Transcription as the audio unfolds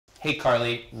Hey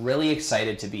Carly, really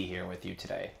excited to be here with you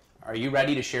today. Are you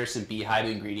ready to share some beehive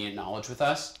ingredient knowledge with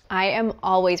us? I am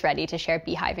always ready to share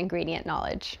beehive ingredient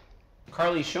knowledge.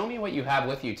 Carly, show me what you have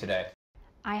with you today.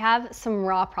 I have some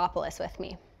raw propolis with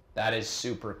me. That is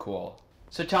super cool.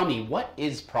 So tell me, what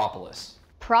is propolis?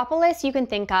 Propolis you can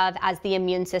think of as the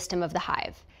immune system of the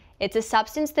hive. It's a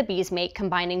substance the bees make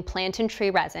combining plant and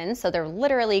tree resin, so they're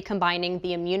literally combining the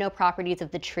immunoproperties of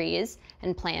the trees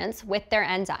and plants with their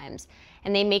enzymes.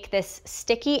 And they make this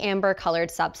sticky amber colored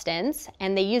substance,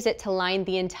 and they use it to line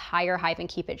the entire hive and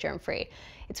keep it germ-free.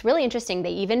 It's really interesting.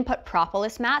 They even put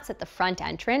propolis mats at the front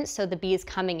entrance so the bees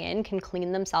coming in can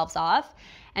clean themselves off.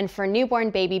 And for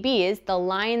newborn baby bees, they'll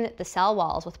line the cell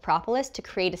walls with propolis to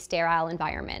create a sterile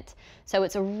environment. So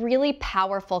it's a really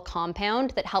powerful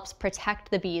compound that helps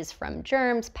protect the bees from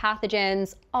germs,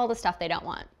 pathogens, all the stuff they don't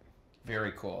want.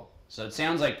 Very cool. So it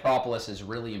sounds like propolis is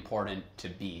really important to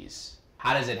bees.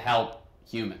 How does it help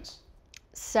humans?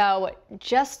 So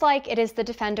just like it is the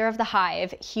defender of the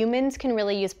hive, humans can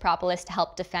really use propolis to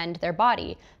help defend their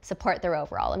body, support their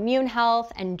overall immune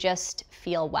health, and just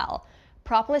feel well.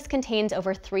 Propolis contains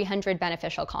over 300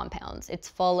 beneficial compounds. It's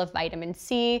full of vitamin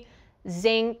C,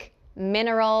 zinc,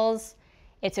 minerals.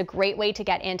 It's a great way to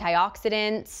get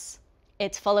antioxidants.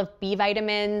 It's full of B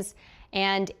vitamins,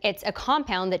 and it's a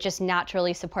compound that just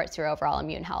naturally supports your overall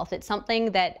immune health. It's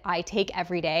something that I take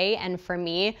every day, and for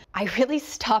me, I really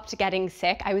stopped getting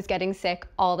sick. I was getting sick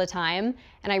all the time,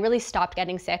 and I really stopped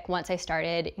getting sick once I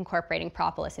started incorporating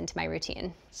propolis into my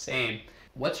routine. Same.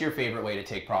 What's your favorite way to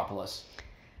take propolis?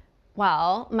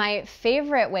 Well, my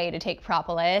favorite way to take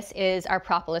propolis is our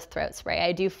propolis throat spray.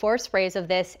 I do 4 sprays of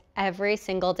this every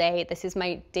single day. This is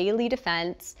my daily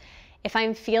defense. If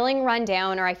I'm feeling run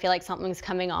down or I feel like something's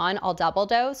coming on, I'll double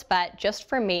dose, but just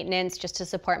for maintenance, just to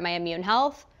support my immune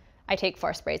health, I take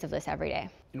 4 sprays of this every day.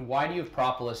 And why do you have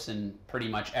propolis in pretty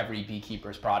much every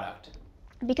beekeeper's product?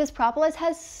 Because propolis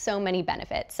has so many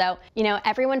benefits. So,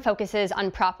 everyone focuses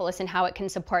on propolis and how it can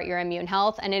support your immune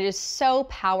health, and it is so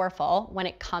powerful when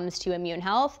it comes to immune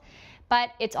health,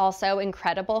 but it's also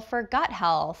incredible for gut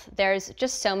health. There's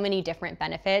just so many different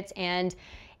benefits, and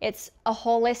it's a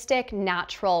holistic,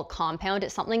 natural compound.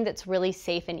 It's something that's really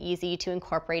safe and easy to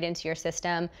incorporate into your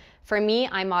system. For me,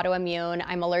 I'm autoimmune.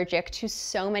 I'm allergic to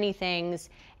so many things,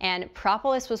 and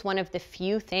propolis was one of the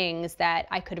few things that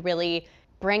I could really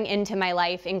bring into my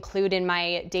life, include in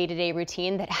my day-to-day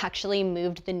routine that actually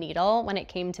moved the needle when it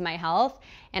came to my health.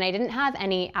 And I didn't have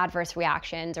any adverse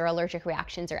reactions or allergic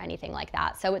reactions or anything like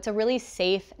that. So it's a really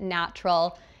safe,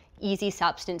 natural, easy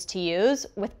substance to use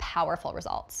with powerful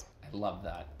results. I love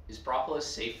that. Is propolis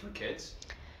safe for kids?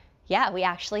 Yeah, we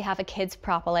actually have a kids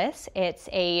propolis. It's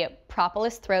a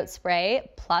propolis throat spray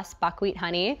plus buckwheat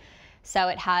honey. So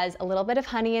it has a little bit of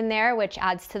honey in there, which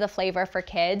adds to the flavor for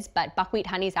kids, but buckwheat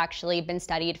honey's actually been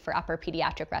studied for upper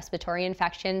pediatric respiratory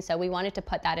infections, so we wanted to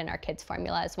put that in our kids'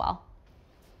 formula as well.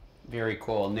 Very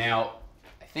cool. Now,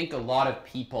 I think a lot of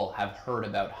people have heard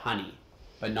about honey,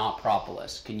 but not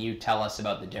propolis. Can you tell us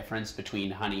about the difference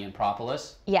between honey and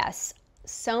propolis? Yes.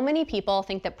 So many people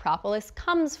think that propolis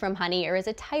comes from honey or is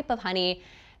a type of honey.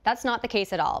 That's not the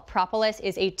case at all. Propolis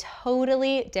is a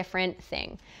totally different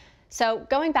thing. So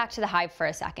going back to the hive for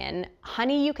a second,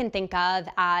 honey you can think of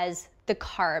as the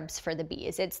carbs for the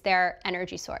bees. It's their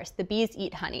energy source. The bees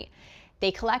eat honey.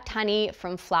 They collect honey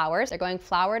from flowers. They're going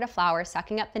flower to flower,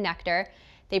 sucking up the nectar.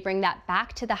 They bring that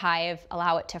back to the hive,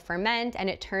 allow it to ferment, and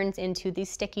it turns into the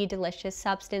sticky, delicious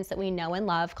substance that we know and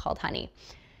love called honey.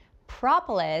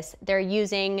 Propolis, they're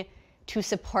using to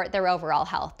support their overall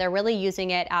health. They're really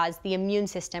using it as the immune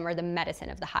system or the medicine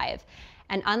of the hive.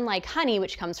 And unlike honey,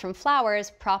 which comes from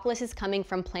flowers, propolis is coming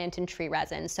from plant and tree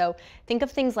resin. So think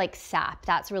of things like sap.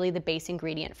 That's really the base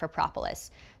ingredient for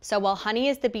propolis. So while honey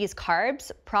is the bees'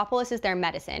 carbs, propolis is their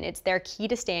medicine. It's their key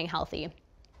to staying healthy.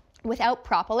 Without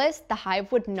propolis, the hive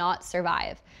would not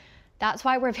survive. That's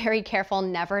why we're very careful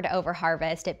never to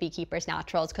overharvest at Beekeepers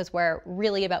Naturals, because we're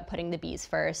really about putting the bees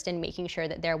first and making sure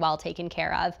that they're well taken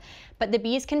care of. But the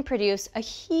bees can produce a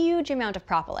huge amount of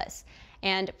propolis.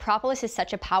 And propolis is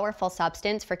such a powerful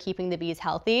substance for keeping the bees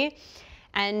healthy.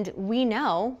 And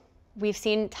we've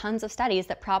seen tons of studies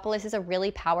that propolis is a really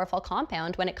powerful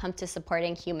compound when it comes to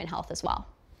supporting human health as well.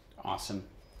 Awesome.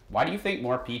 Why do you think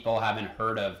more people haven't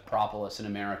heard of propolis in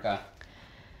America?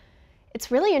 It's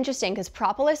really interesting because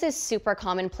propolis is super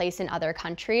commonplace in other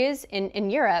countries.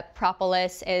 In Europe,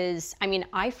 propolis is,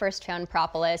 I first found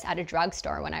propolis at a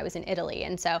drugstore when I was in Italy,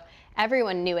 and so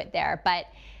everyone knew it there. But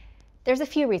There's a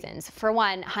few reasons. For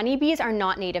one, honeybees are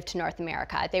not native to North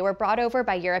America. They were brought over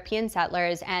by European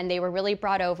settlers, and they were really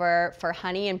brought over for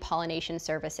honey and pollination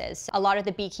services. A lot of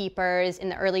the beekeepers in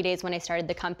the early days when I started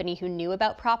the company who knew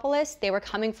about propolis, they were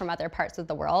coming from other parts of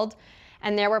the world.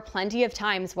 And there were plenty of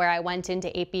times where I went into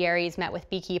apiaries, met with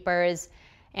beekeepers,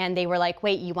 and they were like,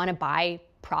 wait, you want to buy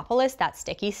propolis, that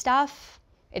sticky stuff?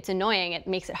 It's annoying. It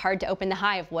makes it hard to open the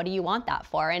hive. What do you want that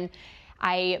for? And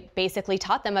I basically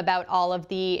taught them about all of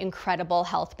the incredible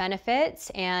health benefits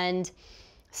and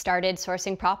started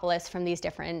sourcing propolis from these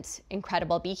different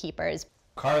incredible beekeepers.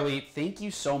 Carly, thank you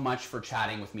so much for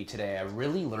chatting with me today. I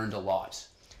really learned a lot.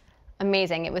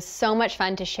 Amazing. It was so much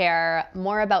fun to share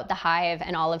more about the hive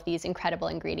and all of these incredible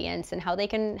ingredients and how they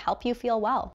can help you feel well.